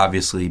has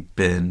obviously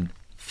been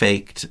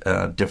faked,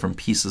 different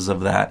pieces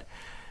of that.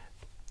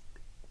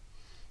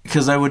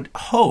 Because I would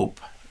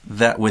hope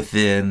that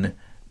within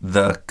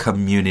the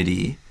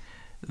community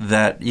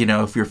that,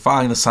 if you're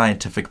following the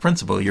scientific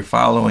principle, you're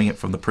following it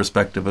from the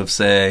perspective of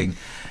saying,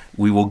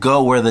 we will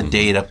go where the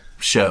data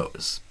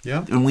shows.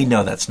 Yeah. And we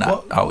know that's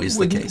not always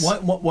the case.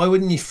 Why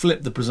wouldn't you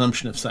flip the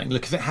presumption of saying,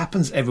 look, if it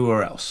happens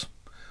everywhere else,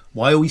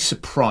 why are we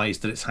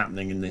surprised that it's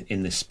happening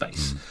in this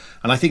space?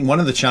 And I think one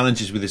of the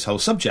challenges with this whole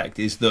subject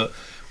is that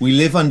we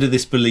live under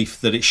this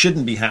belief that it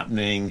shouldn't be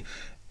happening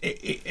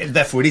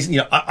therefore, it isn't.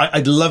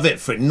 I'd love it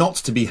for it not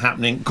to be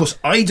happening. Of course,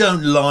 I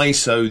don't lie,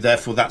 so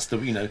therefore, that's the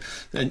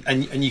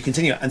and you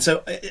continue. And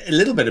so, a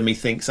little bit of me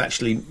thinks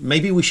actually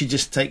maybe we should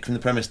just take from the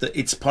premise that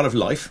it's part of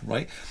life,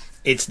 right?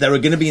 There are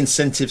going to be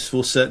incentives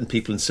for certain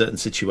people in certain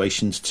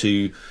situations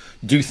to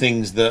do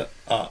things that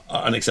are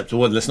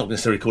unacceptable. Let's not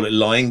necessarily call it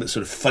lying, but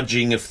sort of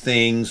fudging of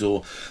things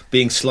or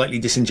being slightly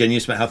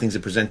disingenuous about how things are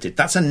presented.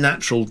 That's a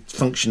natural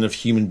function of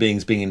human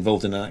beings being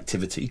involved in an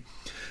activity.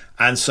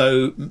 And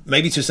so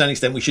maybe to a certain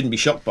extent we shouldn't be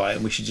shocked by it,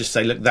 and we should just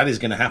say, look, that is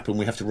going to happen.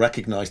 We have to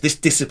recognise this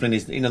discipline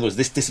is, in other words,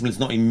 this discipline is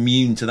not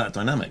immune to that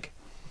dynamic.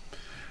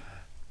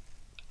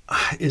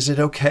 Is it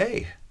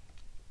okay?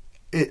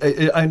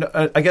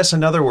 I guess,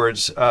 in other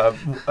words,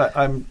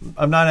 I'm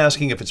not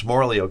asking if it's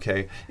morally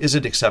okay. Is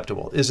it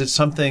acceptable? Is it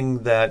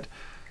something that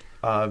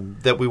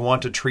we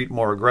want to treat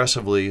more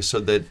aggressively so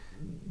that,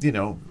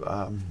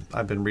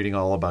 I've been reading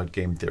all about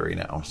game theory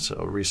now,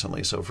 so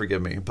recently, so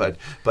forgive me. But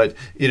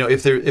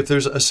if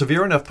there's a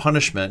severe enough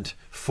punishment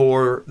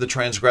for the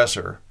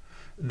transgressor,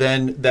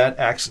 then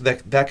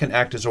that can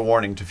act as a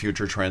warning to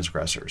future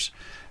transgressors.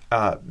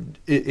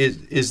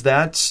 Is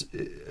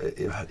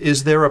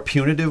there a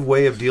punitive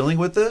way of dealing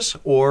with this,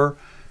 or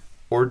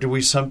do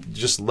we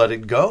just let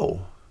it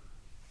go?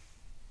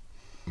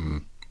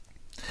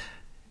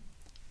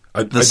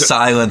 The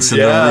silence in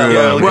the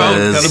room.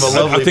 Well, kind of a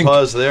lovely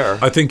pause there.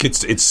 I think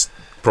it's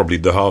probably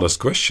the hardest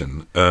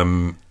question.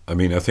 I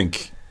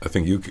think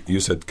you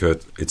said,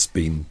 Kurt,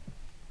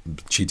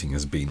 cheating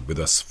has been with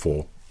us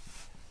for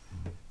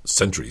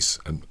centuries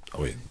and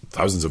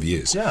thousands of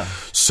years. Yeah.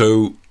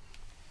 So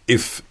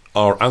if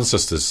our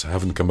ancestors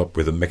haven't come up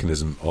with a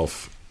mechanism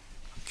of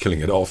killing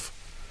it off,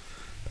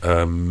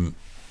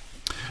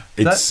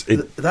 that's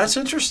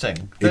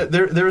interesting.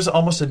 There's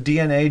almost a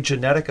DNA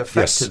genetic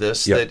effect to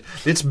this that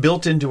it's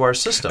built into our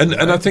system.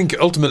 And I think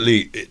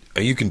ultimately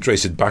you can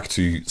trace it back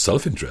to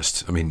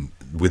self-interest. I mean,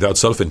 without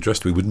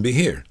self-interest, we wouldn't be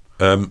here.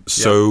 And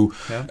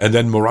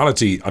then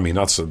morality,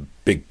 that's a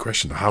big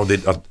question. How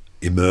did that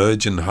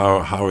emerge, and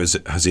how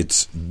has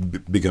it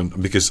begun?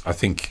 Because I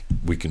think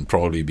we can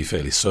probably be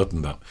fairly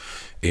certain that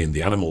in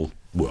the animal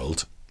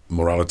world,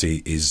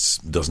 morality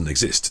doesn't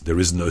exist. There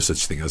is no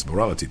such thing as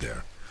morality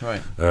there.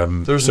 Right.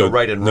 There's no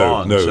right and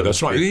wrong. No, so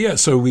that's right. Yeah.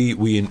 So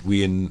we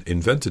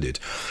invented it.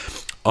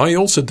 I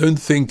also don't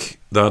think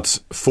that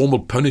formal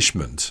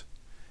punishment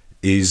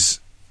is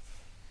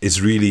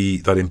really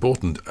that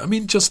important. I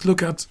mean, just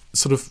look at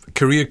sort of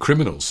career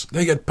criminals.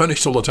 They get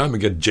punished all the time and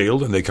get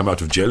jailed, and they come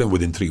out of jail, and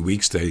within 3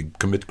 weeks they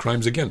commit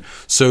crimes again.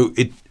 So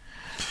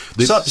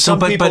some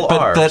people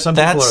are this.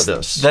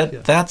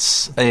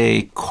 That's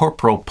a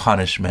corporal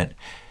punishment.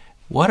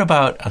 What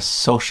about a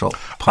social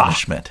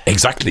punishment?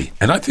 Exactly,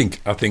 and I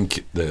think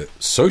the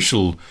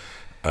social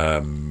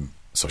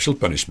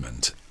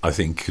punishment, I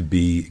think,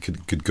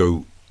 could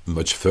go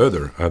much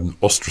further,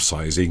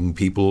 ostracizing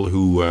people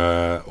who,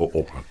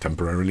 or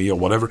temporarily or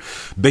whatever,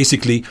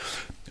 basically.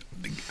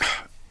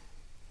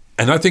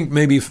 And I think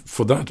maybe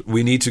for that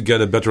we need to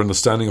get a better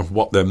understanding of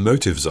what their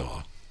motives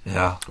are.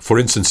 Yeah. For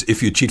instance,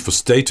 if you cheat for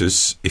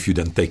status, if you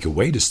then take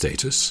away the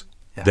status,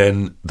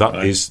 then that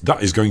is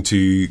going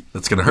to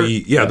that's going to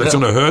hurt. That's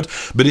going to hurt.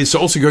 But it's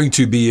also going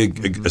to be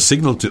a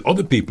signal to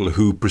other people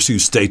who pursue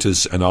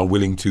status and are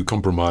willing to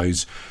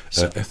compromise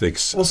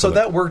ethics. Well, so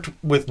that worked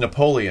with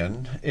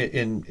Napoleon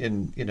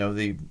in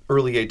the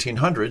early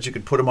 1800s. You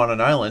could put him on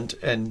an island,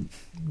 and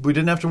we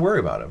didn't have to worry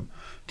about him.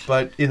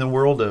 But in the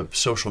world of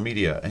social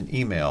media and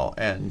email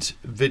and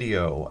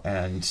video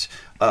and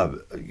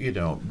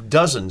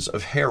dozens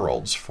of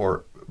heralds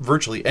for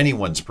virtually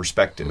anyone's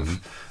perspective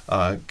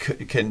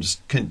can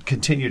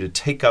continue to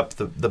take up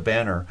the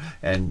banner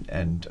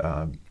and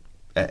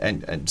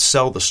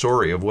sell the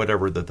story of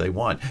whatever that they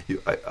want.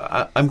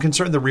 I'm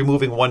concerned that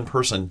removing one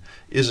person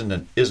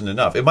isn't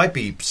enough. It might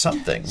be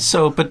something.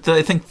 So, but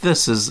I think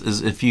this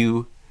is if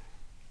you.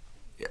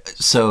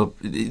 So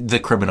the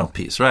criminal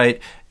piece,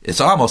 right?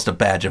 It's almost a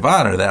badge of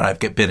honor that I've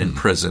been in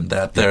prison.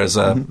 That there's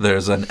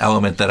an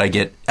element that I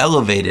get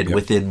elevated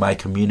within my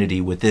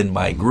community, within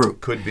my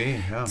group. Could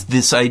be, yeah.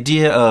 This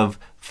idea of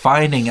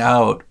finding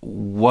out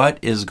what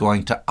is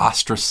going to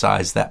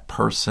ostracize that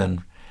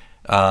person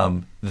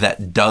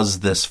that does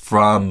this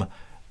from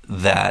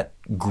that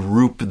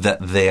group that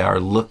they are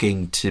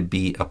looking to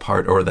be a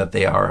part, or that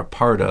they are a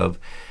part of.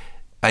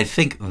 I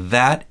think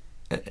that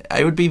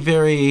I would be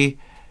very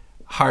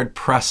hard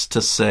pressed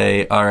to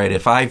say, all right,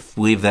 if I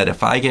believe that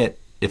if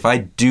I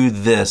do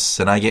this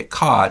and I get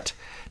caught,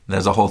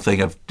 there's a whole thing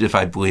of if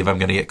I believe I'm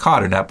going to get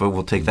caught or not, but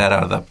we'll take that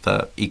out of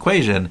the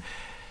equation,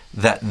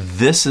 that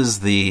this is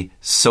the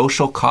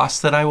social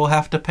cost that I will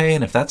have to pay.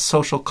 And if that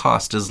social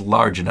cost is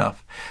large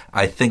enough,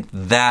 I think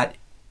that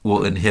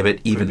will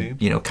inhibit even,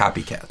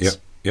 copycats.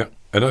 Yeah.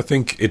 And I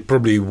think it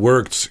probably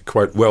worked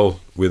quite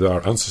well with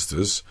our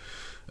ancestors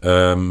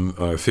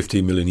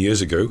 50 million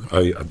years ago.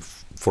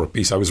 For a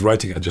piece I was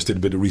writing, I just did a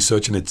bit of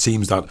research, and it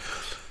seems that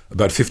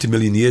about 50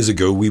 million years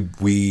ago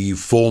we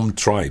formed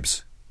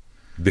tribes.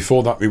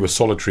 Before that, we were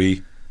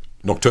solitary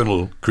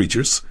nocturnal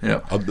creatures,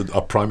 Yeah.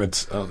 our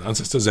primate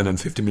ancestors, and then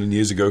 50 million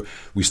years ago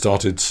we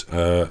started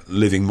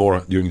living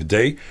more during the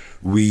day.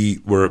 We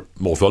were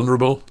more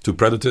vulnerable to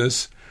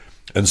predators,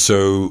 and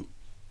so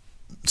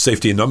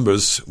safety in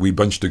numbers, we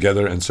bunched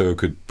together and so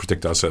could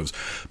protect ourselves.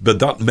 But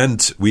that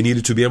meant we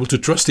needed to be able to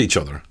trust each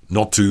other,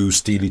 not to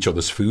steal each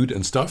other's food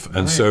and stuff.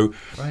 And so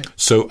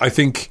I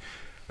think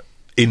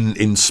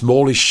in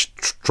smallish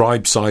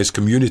tribe-sized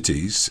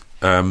communities,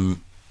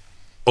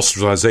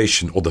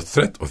 ostracization or the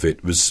threat of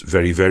it was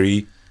very,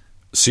 very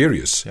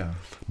serious,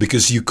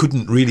 because you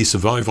couldn't really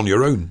survive on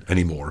your own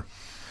anymore.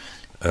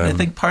 I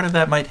think part of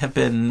that might have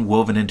been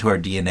woven into our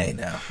DNA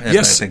now.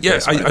 Yes,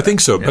 I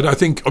think so. Yeah. But I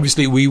think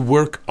obviously we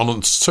work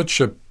on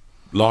such a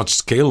large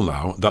scale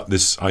now that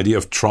this idea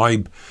of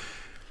tribe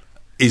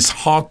is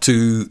hard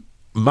to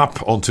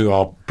map onto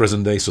our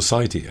present day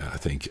society, I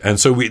think. And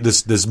so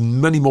there's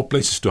many more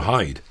places to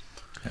hide.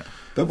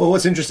 But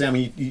what's interesting, I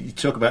mean, you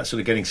talk about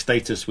sort of getting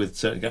status with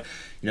certain,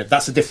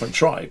 that's a different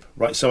tribe,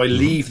 right? So I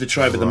leave the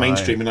tribe of the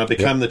mainstream and I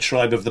become the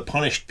tribe of the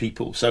punished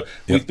people. So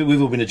we've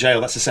all been in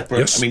jail. That's a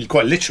separate, I mean,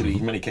 quite literally,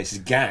 in many cases,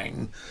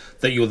 gang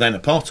that you're then a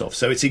part of.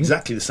 So it's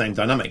exactly the same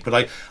dynamic.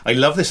 But I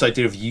love this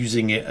idea of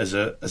using it as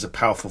a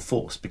powerful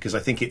force, because I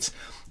think it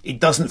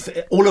doesn't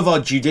fit. All of our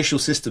judicial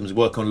systems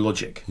work on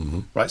logic,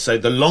 right? So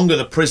the longer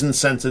the prison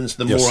sentence,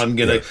 the more I'm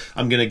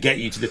gonna get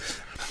you to do.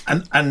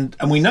 And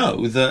we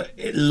know that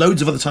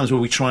loads of other times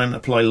where we try and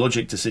apply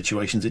logic to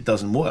situations, it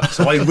doesn't work.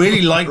 So I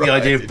really like the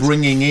idea of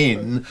bringing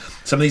in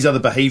some of these other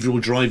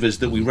behavioural drivers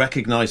that we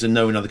recognise and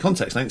know in other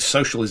contexts. I think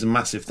social is a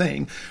massive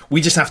thing.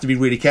 We just have to be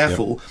really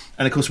careful.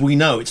 And of course, we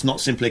know it's not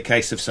simply a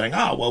case of saying,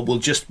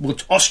 we'll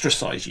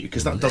ostracise you,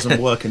 because that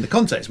doesn't work in the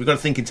context. We've got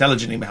to think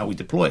intelligently about how we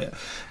deploy it.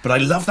 But I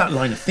love that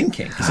line of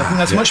thinking, because I think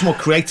that's much more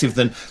creative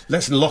than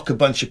let's lock a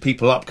bunch of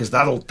people up because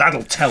that'll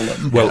tell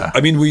them. Well, I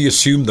mean, we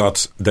assume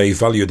that they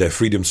value their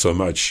freedom so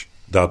much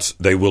that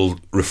they will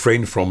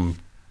refrain from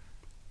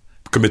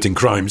committing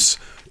crimes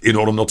in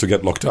order not to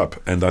get locked up,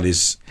 and that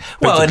is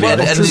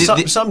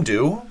some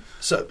do.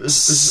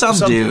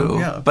 Some do,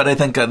 yeah. But I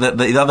think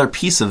the other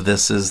piece of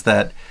this is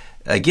that,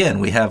 again,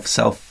 we have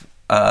self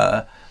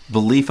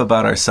belief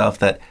about ourselves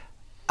that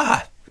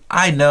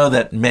I know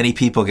that many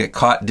people get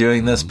caught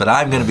doing this, but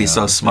I'm going to be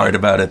so smart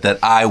about it that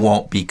I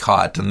won't be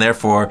caught, and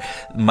therefore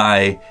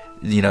my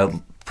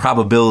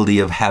probability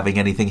of having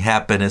anything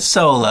happen is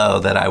so low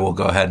that I will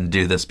go ahead and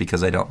do this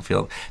because I don't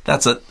feel.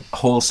 That's a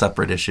whole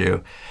separate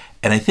issue.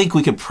 And I think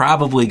we could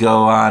probably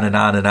go on and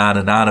on and on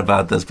and on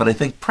about this, but I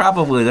think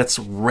probably let's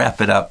wrap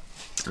it up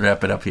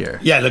here.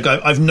 Yeah, look,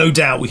 I've no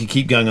doubt we could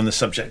keep going on this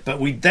subject, but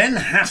we then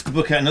have to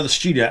book out another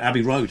studio at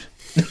Abbey Road.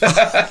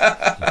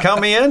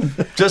 Count me in.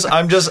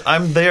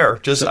 I'm there.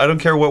 I don't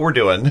care what we're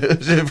doing.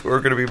 If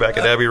we're going to be back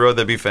at Abbey Road,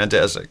 that'd be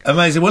fantastic.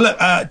 Amazing. Well,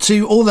 look,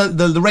 to all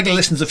the regular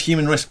listeners of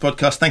Human Risk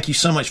Podcast, thank you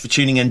so much for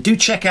tuning in. Do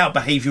check out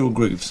Behavioural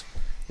Grooves.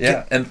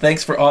 Yeah, and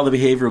thanks for all the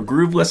Behavioral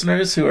Groove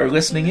listeners who are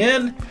listening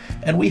in,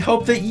 and we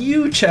hope that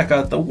you check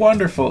out the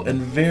wonderful and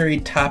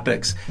varied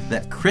topics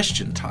that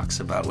Christian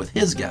talks about with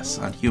his guests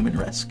on Human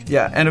Risk.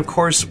 Yeah, and of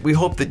course, we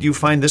hope that you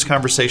find this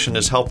conversation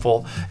as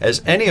helpful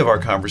as any of our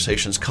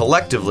conversations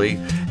collectively,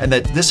 and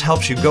that this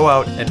helps you go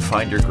out and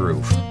find your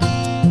groove.